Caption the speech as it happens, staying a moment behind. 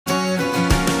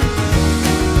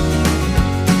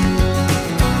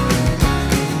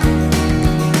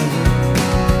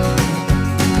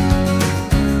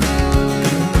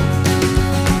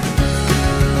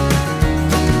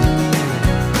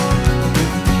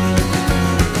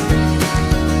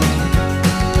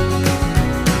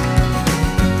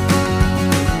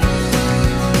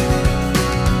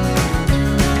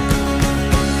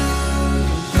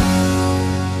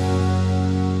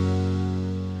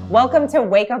Welcome to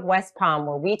Wake Up West Palm,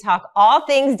 where we talk all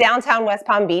things downtown West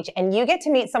Palm Beach, and you get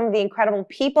to meet some of the incredible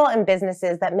people and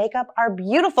businesses that make up our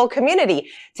beautiful community.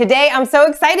 Today, I'm so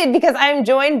excited because I'm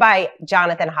joined by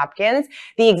Jonathan Hopkins,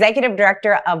 the Executive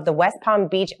Director of the West Palm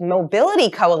Beach Mobility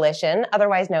Coalition,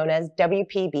 otherwise known as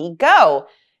WPBGo.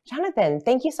 Jonathan,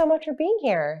 thank you so much for being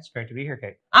here. It's great to be here,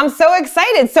 Kate. I'm so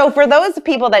excited. So for those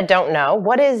people that don't know,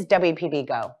 what is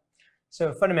WPBGo?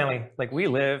 So fundamentally, like, we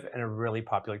live in a really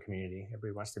popular community.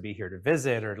 Everybody wants to be here to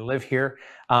visit or to live here.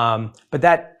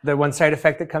 But the one side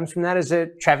effect that comes from that is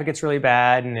that traffic gets really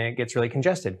bad and it gets really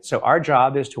congested. So our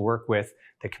job is to work with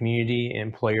the community,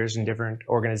 employers, and different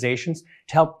organizations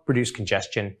to help reduce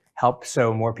congestion, help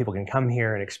so more people can come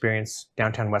here and experience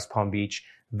downtown West Palm Beach,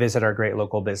 visit our great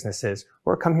local businesses,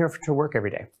 or come here to work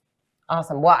every day.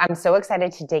 Awesome. Well, I'm so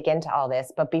excited to dig into all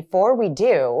this. But before we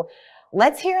do,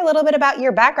 let's hear a little bit about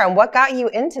your background. What got you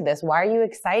into this? Why are you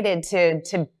excited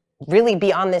to really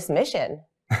be on this mission?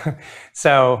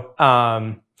 So,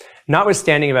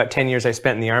 notwithstanding about 10 years I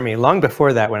spent in the Army, long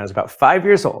before that, when I was about 5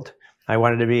 years old, I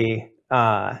wanted to be,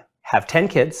 have 10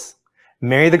 kids,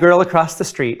 marry the girl across the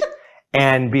street,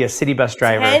 and be a city bus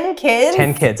driver. 10 kids?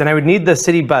 10 kids. And I would need the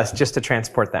city bus just to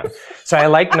transport them. So I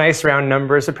like nice round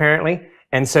numbers, apparently.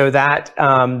 And so that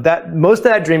most of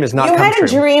that dream is not come true. You had a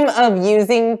dream of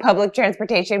using public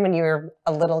transportation when you were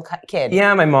a little kid.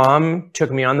 Yeah, my mom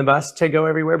took me on the bus to go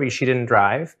everywhere because she didn't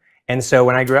drive. And so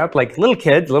when I grew up, like, little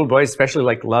kids, little boys especially,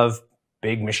 like, love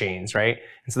big machines, right?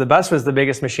 And so the bus was the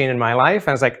biggest machine in my life.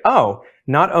 I was like, oh,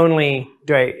 not only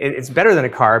do it's better than a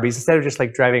car, because instead of just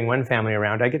like driving one family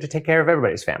around, I get to take care of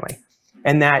everybody's family.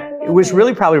 And that it was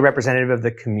really probably representative of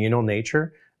the communal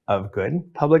nature of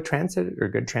good public transit or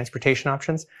good transportation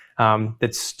options,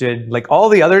 that stood, like, all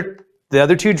the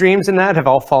other two dreams in that have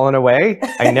all fallen away.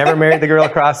 I never married the girl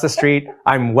across the street.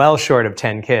 I'm well short of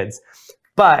 10 kids,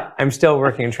 but I'm still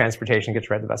working in transportation, get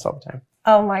to ride the bus all the time.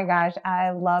 Oh my gosh, I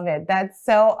love it. That's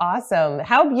so awesome.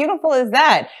 How beautiful is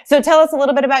that? So tell us a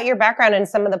little bit about your background and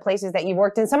some of the places that you've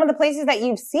worked and some of the places that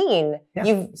you've seen. Yeah.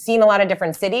 You've seen a lot of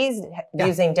different cities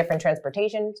using different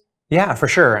transportations. Yeah, for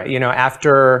sure. You know,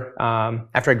 after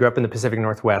I grew up in the Pacific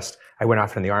Northwest, I went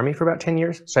off in the Army for about 10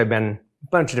 years. So I've been a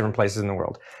bunch of different places in the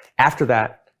world. After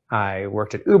that, I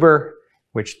worked at Uber,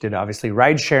 which did obviously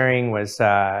ride sharing, was,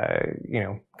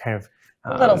 kind of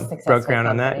broke ground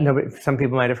on that. No, but some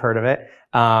people might have heard of it.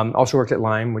 Also worked at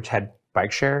Lime, which had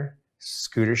bike share,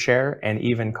 scooter share, and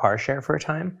even car share for a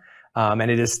time. And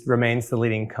it remains the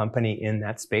leading company in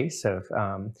that space of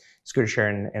scooter share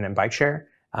and bike share.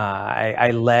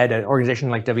 I led an organization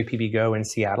like WPBGo in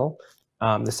Seattle,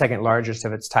 the second largest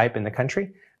of its type in the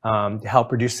country, to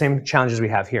help reduce the same challenges we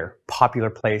have here. Popular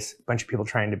place, a bunch of people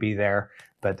trying to be there,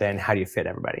 but then how do you fit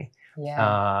everybody?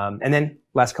 Yeah. And then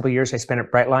last couple of years, I spent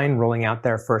at Brightline rolling out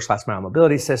their first last mile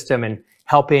mobility system and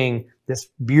helping this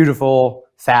beautiful,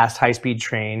 fast, high-speed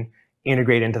train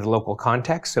integrate into the local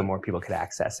context so more people could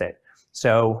access it.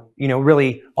 So,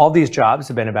 really all these jobs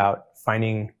have been about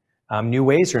finding new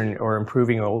ways or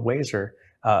improving old ways or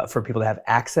for people to have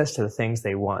access to the things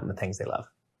they want and the things they love.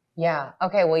 Yeah.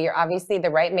 Okay. Well, you're obviously the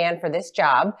right man for this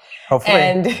job. Hopefully.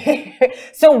 And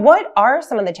so what are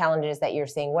some of the challenges that you're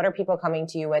seeing? What are people coming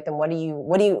to you with? And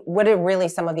what are really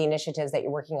some of the initiatives that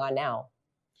you're working on now?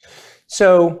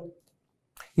 So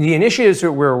the initiatives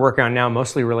that we're working on now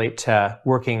mostly relate to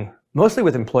working mostly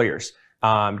with employers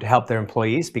to help their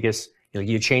employees, because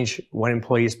you change one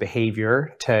employee's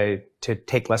behavior to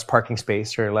take less parking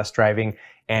space or less driving,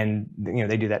 and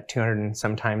they do that 200 and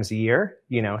some times a year.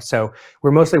 So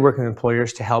we're mostly working with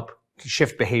employers to help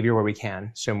shift behavior where we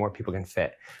can, so more people can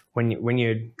fit. When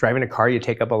you drive in a car, you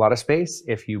take up a lot of space.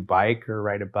 If you bike or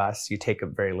ride a bus, you take up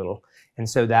very little. And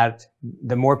so that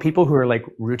the more people who are like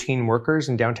routine workers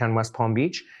in downtown West Palm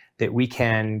Beach that we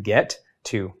can get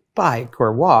to bike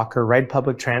or walk or ride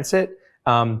public transit,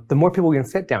 the more people we can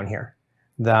fit down here.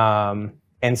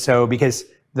 And so because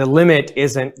the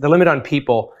limit on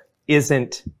people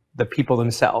isn't the people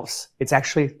themselves, it's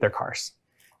actually their cars.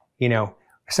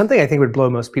 Something I think would blow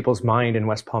most people's mind in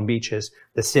West Palm Beach is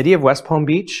the city of West Palm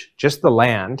Beach, just the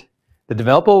land, the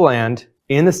developable land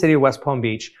in the city of West Palm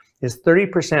Beach is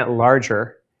 30%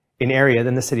 larger in area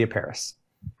than the city of Paris.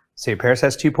 City of Paris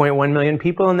has 2.1 million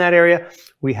people in that area.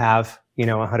 We have,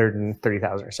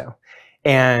 130,000 or so.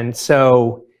 And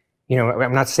so,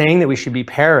 I'm not saying that we should be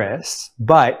Paris,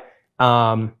 but,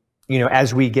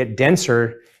 as we get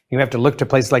denser, you have to look to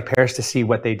places like Paris to see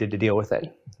what they did to deal with it,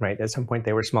 right? At some point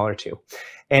they were smaller too.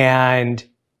 And,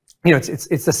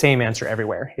 it's the same answer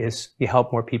everywhere, is you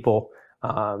help more people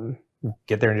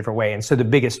get there in a different way. And so the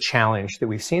biggest challenge that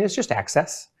we've seen is just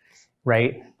access,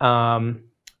 right?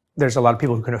 there's a lot of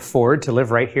people who can afford to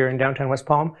live right here in downtown West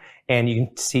Palm. And you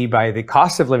can see by the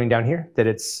cost of living down here that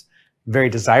it's very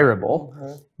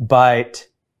desirable. But,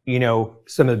 you know,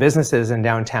 some of the businesses in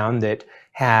downtown that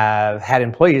have had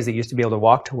employees that used to be able to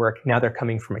walk to work, now they're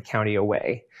coming from a county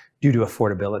away due to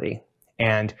affordability.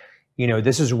 And, you know,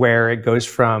 this is where it goes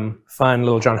from fun,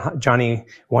 little Johnny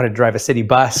wanted to drive a city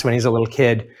bus when he's a little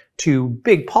kid, to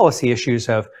big policy issues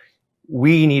of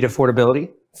we need affordability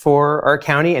for our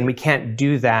county, and we can't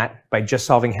do that by just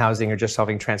solving housing or just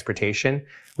solving transportation.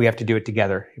 We have to do it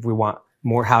together. If we want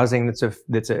more housing that's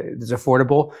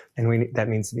affordable, and that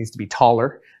means it needs to be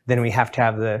taller, then we have to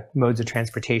have the modes of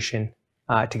transportation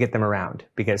to get them around,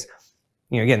 because,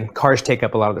 you know, again, cars take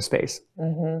up a lot of the space.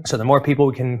 So the more people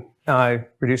we can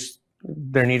reduce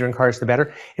their need in cars, the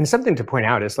better. And something to point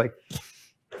out is, like,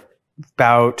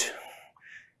 about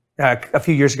a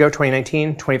few years ago,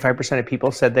 2019, 25% of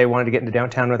people said they wanted to get into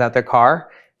downtown without their car.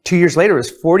 2 years later, it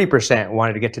was 40%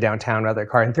 wanted to get to downtown without their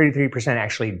car, and 33%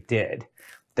 actually did.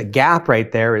 The gap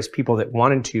right there is people that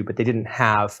wanted to, but they didn't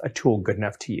have a tool good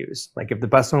enough to use. Like, if the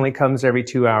bus only comes every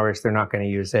 2 hours, they're not going to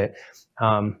use it.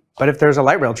 But if there's a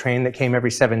light rail train that came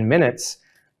every 7 minutes,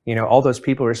 you know, all those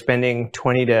people are spending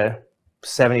 $20 to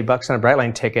 $70 on a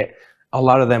Brightline ticket. A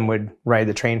lot of them would ride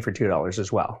the train for $2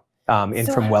 as well.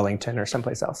 From Wellington or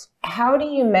someplace else. How do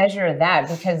you measure that?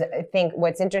 Because I think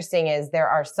what's interesting is there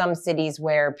are some cities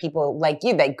where people like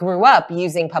you that grew up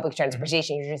using public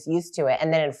transportation, you're just used to it.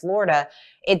 And then in Florida,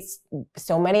 it's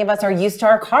so many of us are used to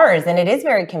our cars, and it is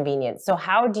very convenient. So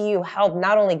how do you help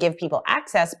not only give people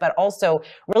access, but also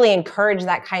really encourage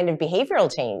that kind of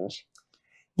behavioral change?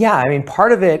 Yeah, I mean,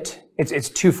 part of it, it's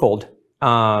twofold.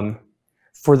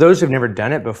 For those who've never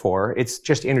done it before, it's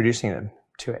just introducing them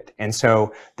to it. And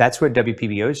so that's what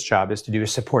WPBGo's job is to do,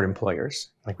 is support employers.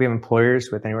 Like, we have employers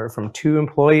with anywhere from 2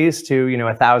 employees to, you know,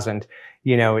 1,000,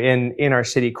 you know, in our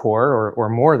city core, or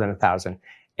more than 1,000,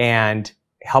 and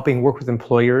helping work with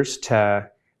employers to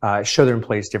show their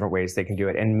employees different ways they can do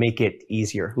it and make it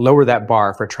easier, lower that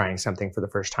bar for trying something for the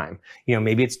first time. You know,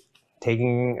 maybe it's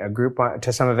taking a group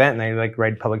to some event and they like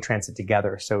ride public transit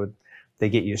together, so they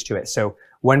get used to it. So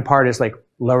one part is like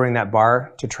lowering that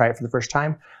bar to try it for the first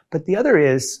time. But the other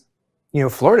is, you know,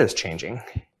 Florida's changing,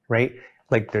 right?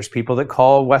 Like, there's people that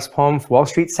call West Palm Wall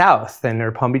Street South, and or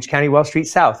Palm Beach County Wall Street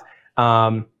South.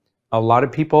 A lot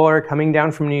of people are coming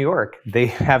down from New York. They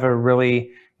have a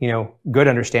really, you know, good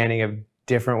understanding of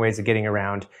different ways of getting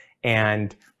around.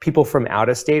 And people from out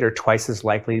of state are twice as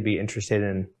likely to be interested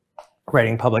in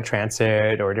riding public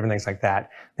transit or different things like that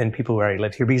than people who already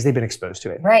lived here, because they've been exposed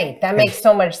to it. Right. That makes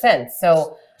so much sense.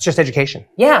 So it's just education.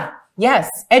 Yeah.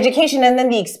 Yes. Education, and then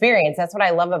the experience. That's what I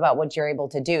love about what you're able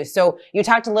to do. So you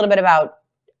talked a little bit about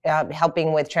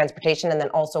helping with transportation, and then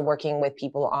also working with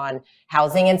people on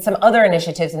housing and some other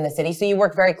initiatives in the city. So you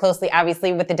work very closely,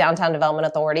 obviously, with the Downtown Development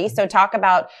Authority. So talk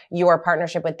about your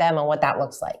partnership with them and what that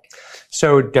looks like.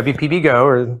 So WPBGo,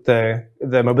 or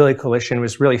the Mobility Coalition,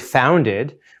 was really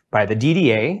founded by the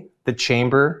DDA, the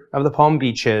Chamber of the Palm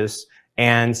Beaches,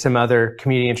 and some other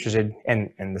community interested,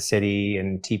 and the city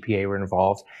and TPA were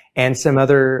involved, and some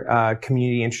other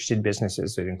community interested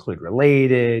businesses that include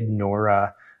Related,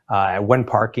 Nora, One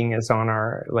Parking is on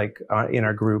our, in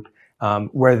our group,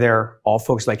 where they're all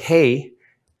folks like, hey,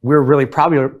 we're really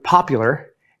popular.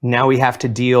 Now we have to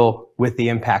deal with the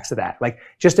impacts of that. Like,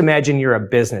 just imagine you're a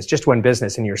business, just one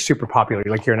business, and you're super popular.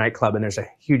 Like, you're a nightclub and there's a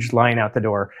huge line out the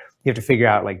door. You have to figure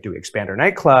out, like, do we expand our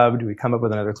nightclub? Do we come up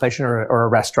with another location, or a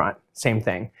restaurant? Same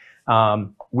thing.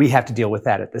 We have to deal with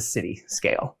that at the city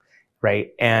scale,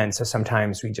 right? And so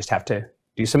sometimes we just have to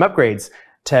do some upgrades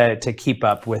to keep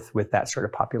up with that sort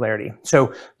of popularity.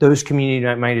 So those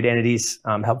community-minded entities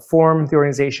help form the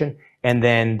organization, and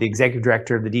then the executive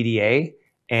director of the DDA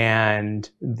and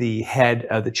the head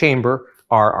of the chamber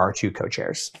are our 2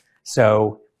 co-chairs.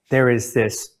 So there is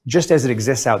this, just as it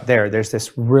exists out there, there's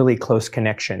this really close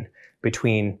connection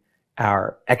between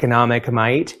our economic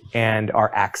might and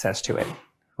our access to it,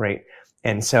 right?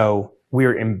 And so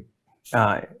we're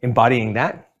embodying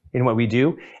that in what we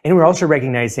do. And we're also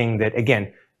recognizing that,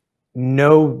 again,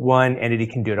 no one entity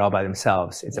can do it all by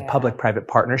themselves. It's a public-private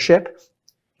partnership,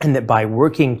 and that by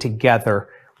working together,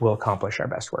 we'll accomplish our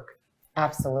best work.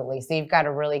 Absolutely. So you've got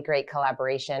a really great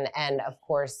collaboration, and of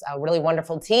course, a really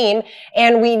wonderful team.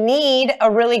 And we need a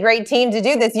really great team to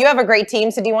do this. You have a great team.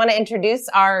 So do you want to introduce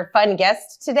our fun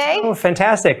guest today? Oh,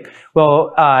 fantastic.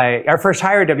 Well, our first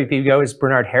hire at WPBGo is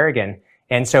Bernard Harrigan.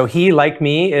 And so he, like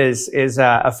me, is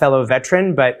a fellow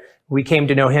veteran, but we came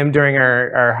to know him during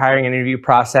our hiring and interview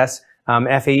process.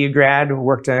 FAU grad,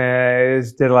 worked,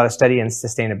 did a lot of study in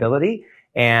sustainability.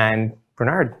 And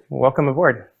Bernard, welcome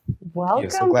aboard.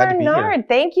 Welcome, Bernard.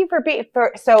 Thank you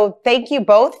thank you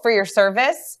both for your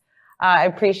service. I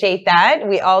appreciate that.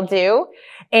 We all do.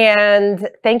 And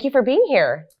thank you for being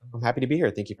here. I'm happy to be here.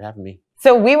 Thank you for having me.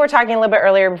 So we were talking a little bit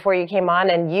earlier before you came on,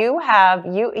 and you have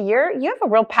a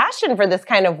real passion for this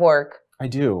kind of work. I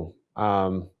do.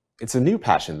 It's a new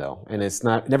passion though, and it's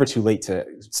never too late to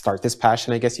start this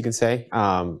passion, I guess you can say.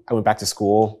 I went back to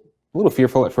school, a little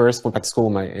fearful at first, went back to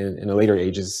school in the later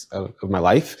ages of my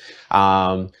life.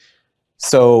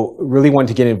 So really wanted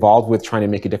to get involved with trying to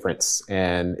make a difference.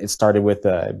 And it started with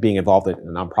being involved in a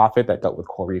nonprofit that dealt with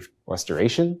coral reef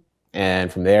restoration.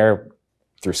 And from there,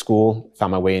 through school,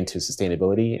 found my way into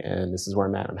sustainability. And this is where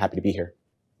I'm at. I'm happy to be here.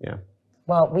 Yeah.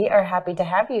 Well, we are happy to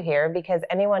have you here because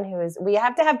we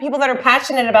have to have people that are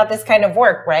passionate about this kind of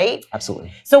work, right?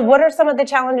 Absolutely. So what are some of the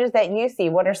challenges that you see?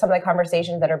 What are some of the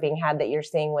conversations that are being had that you're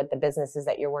seeing with the businesses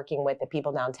that you're working with, the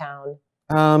people downtown?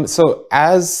 So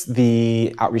as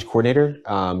the outreach coordinator,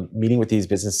 meeting with these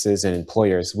businesses and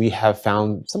employers, we have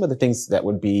found some of the things that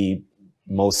would be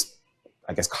most,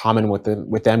 I guess, common with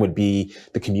them would be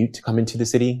the commute to come into the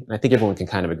city. And I think everyone can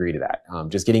kind of agree to that.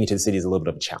 Just getting into the city is a little bit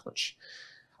of a challenge.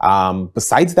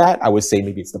 Besides that, I would say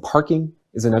maybe it's the parking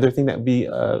is another thing that would be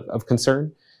of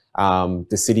concern.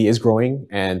 The city is growing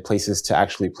and places to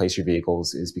actually place your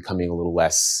vehicles is becoming a little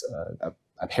less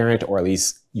apparent, or at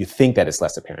least you think that it's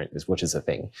less apparent, which is a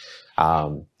thing.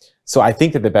 So I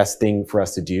think that the best thing for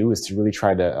us to do is to really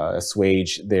try to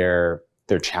assuage their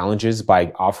challenges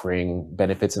by offering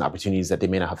benefits and opportunities that they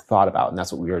may not have thought about. And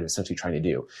that's what we are essentially trying to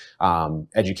do.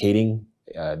 Educating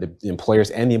the employers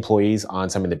and the employees on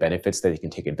some of the benefits that they can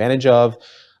take advantage of.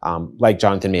 Like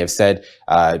Jonathan may have said,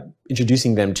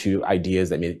 introducing them to ideas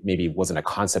that maybe wasn't a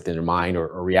concept in their mind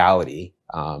or reality.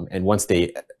 And once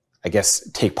they, I guess,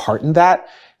 take part in that,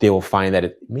 they will find that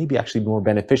it may be actually more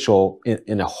beneficial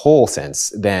in a whole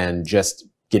sense than just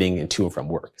getting to and from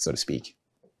work, so to speak.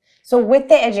 So with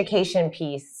the education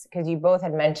piece, because you both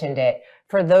had mentioned it,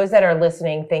 for those that are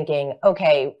listening thinking,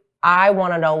 okay, I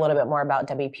want to know a little bit more about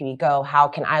WPBGo. How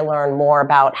can I learn more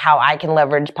about how I can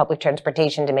leverage public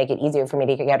transportation to make it easier for me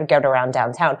to get around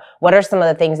downtown? What are some of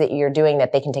the things that you're doing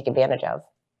that they can take advantage of?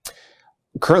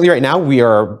 Currently, right now, we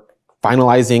are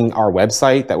finalizing our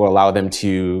website that will allow them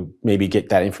to maybe get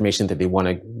that information that they want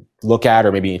to look at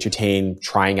or maybe entertain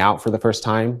trying out for the first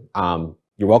time.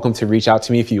 You're welcome to reach out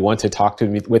to me if you want to talk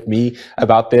with me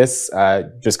about this.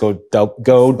 Just go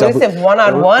exclusive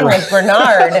one-on-one with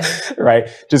Bernard. Right.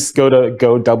 Just go to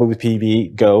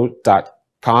WPBGo.com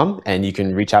and you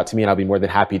can reach out to me and I'll be more than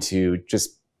happy to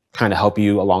just kind of help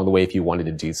you along the way if you wanted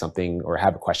to do something or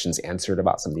have questions answered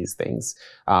about some of these things.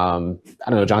 I don't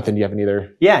know, Jonathan, do you have any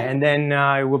other? Yeah, and then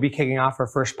we'll be kicking off our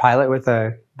first pilot with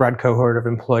a broad cohort of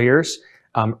employers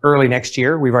early next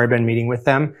year. We've already been meeting with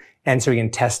them, and so we can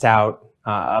test out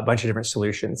a bunch of different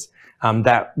solutions.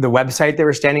 That the website that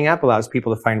we're standing up allows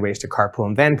people to find ways to carpool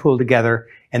and vanpool together.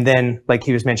 And then, like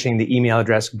he was mentioning, the email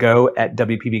address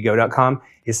go@wpbgo.com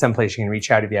is someplace you can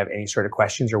reach out if you have any sort of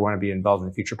questions or want to be involved in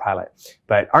the future pilot.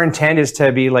 But our intent is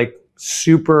to be like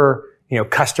super,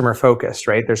 customer focused,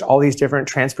 right? There's all these different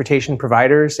transportation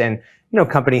providers and,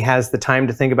 company has the time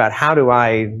to think about how do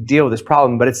I deal with this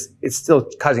problem, but it's still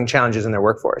causing challenges in their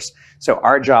workforce. So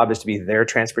our job is to be their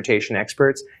transportation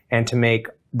experts and to make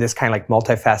this kind of like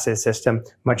multifaceted system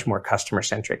much more customer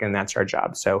centric, and that's our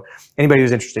job. So anybody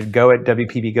who's interested, go at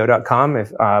WPBGo.com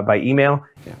by email.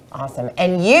 Yeah. Awesome.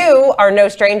 And you are no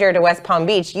stranger to West Palm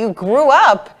Beach. You grew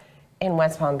up in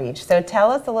West Palm Beach. So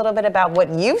tell us a little bit about what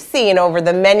you've seen over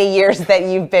the many years that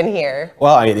you've been here.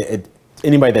 Well,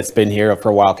 anybody that's been here for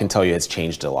a while can tell you it's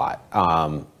changed a lot.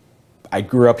 I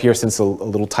grew up here since a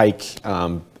little tyke,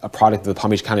 a product of the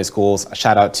Palm Beach County Schools. A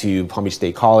shout out to Palm Beach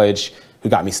State College, who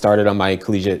got me started on my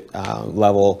collegiate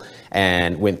level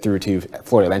and went through to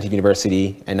Florida Atlantic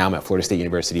University, and now I'm at Florida State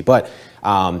University. But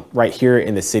right here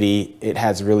in the city, it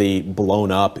has really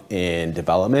blown up in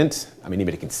development. I mean,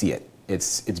 anybody can see it.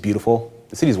 It's beautiful.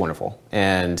 The city is wonderful.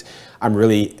 And I'm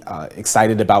really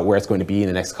excited about where it's going to be in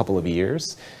the next couple of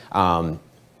years.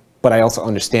 But I also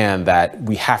understand that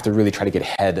we have to really try to get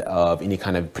ahead of any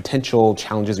kind of potential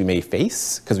challenges we may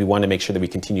face, because we want to make sure that we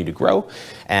continue to grow.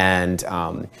 And,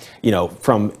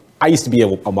 I used to be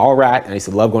a mall rat, and I used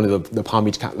to love going to the Palm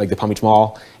Beach, like the Palm Beach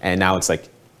Mall. And now it's like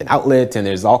an outlet, and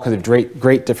there's all kinds of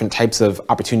great different types of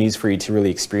opportunities for you to really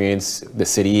experience the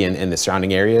city and the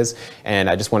surrounding areas. And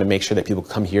I just want to make sure that people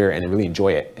come here and really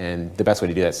enjoy it. And the best way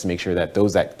to do that is to make sure that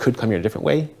those that could come here a different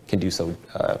way can do so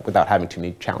without having too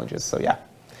many challenges. So yeah.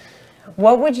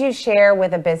 What would you share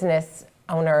with a business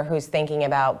owner who's thinking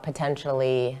about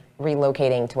potentially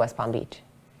relocating to West Palm Beach?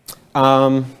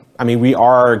 I mean, we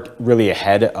are really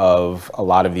ahead of a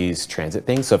lot of these transit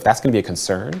things. So if that's going to be a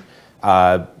concern,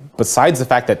 besides the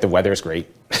fact that the weather is great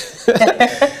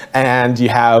and you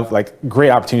have like great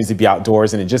opportunities to be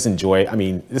outdoors and just enjoy. I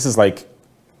mean, this is like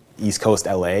East Coast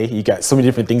LA. You got so many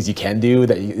different things you can do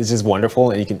that it's just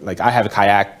wonderful. And you can, like, I have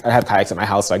kayaks at my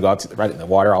house, so I go out right in the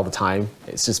water all the time.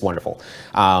 It's just wonderful.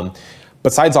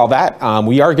 Besides all that,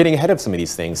 we are getting ahead of some of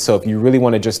these things. So if you really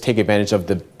want to just take advantage of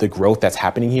the growth that's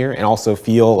happening here and also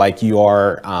feel like you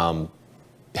are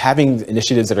having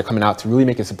initiatives that are coming out to really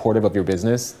make it supportive of your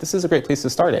business, this is a great place to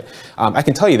start it. I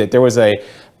can tell you that there was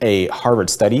a Harvard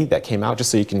study that came out,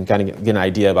 just so you can kind of get an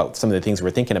idea about some of the things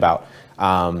we're thinking about,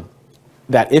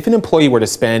 that if an employee were to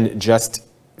spend just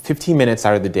 15 minutes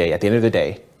out of the day, at the end of the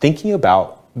day, thinking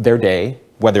about their day,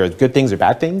 whether it's good things or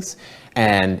bad things,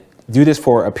 and do this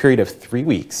for a period of 3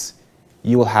 weeks,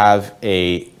 you will have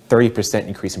a 30%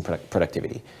 increase in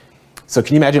productivity. So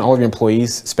can you imagine all of your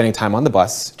employees spending time on the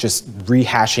bus, just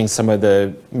rehashing some of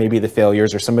maybe the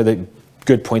failures or some of the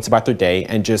good points about their day,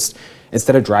 and just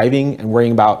instead of driving and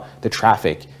worrying about the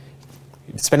traffic,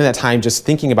 spending that time just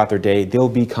thinking about their day, they'll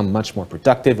become much more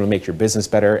productive. It'll make your business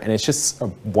better. And it's just a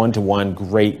one-to-one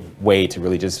great way to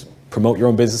really just promote your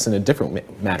own business in a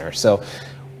different manner. So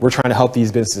we're trying to help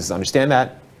these businesses understand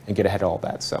that and get ahead of all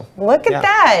that. So look at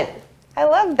that. I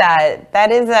love that.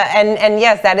 That is and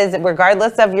yes, that is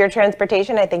regardless of your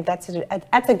transportation. I think that's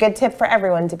a good tip for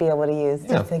everyone to be able to use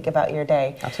to think about your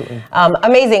day. Absolutely.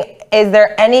 Amazing. Is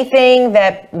there anything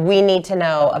that we need to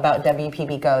know about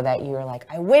WPBGo that you're like,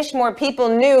 I wish more people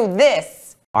knew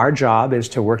this? Our job is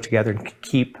to work together and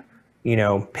keep,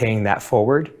 paying that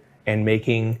forward and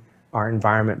making our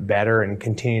environment better and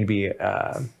continue to be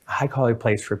a high quality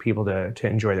place for people to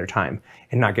enjoy their time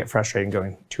and not get frustrated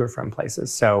going to or from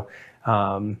places. So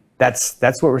that's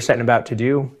what we're setting about to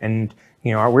do. And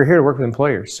we're here to work with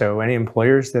employers. So any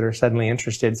employers that are suddenly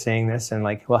interested seeing this and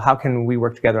like, well, how can we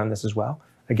work together on this as well?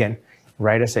 Again,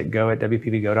 write us at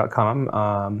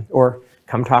go@wpbgo.com or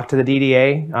come talk to the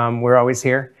DDA. We're always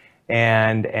here,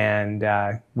 and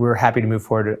we're happy to move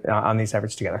forward on these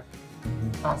efforts together.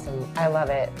 Awesome. I love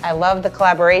it. I love the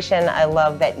collaboration. I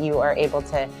love that you are able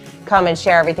to come and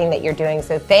share everything that you're doing.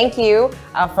 So thank you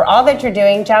for all that you're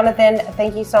doing. Jonathan,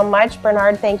 thank you so much.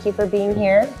 Bernard, thank you for being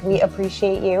here. We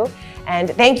appreciate you. And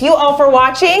thank you all for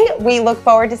watching. We look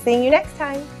forward to seeing you next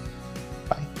time.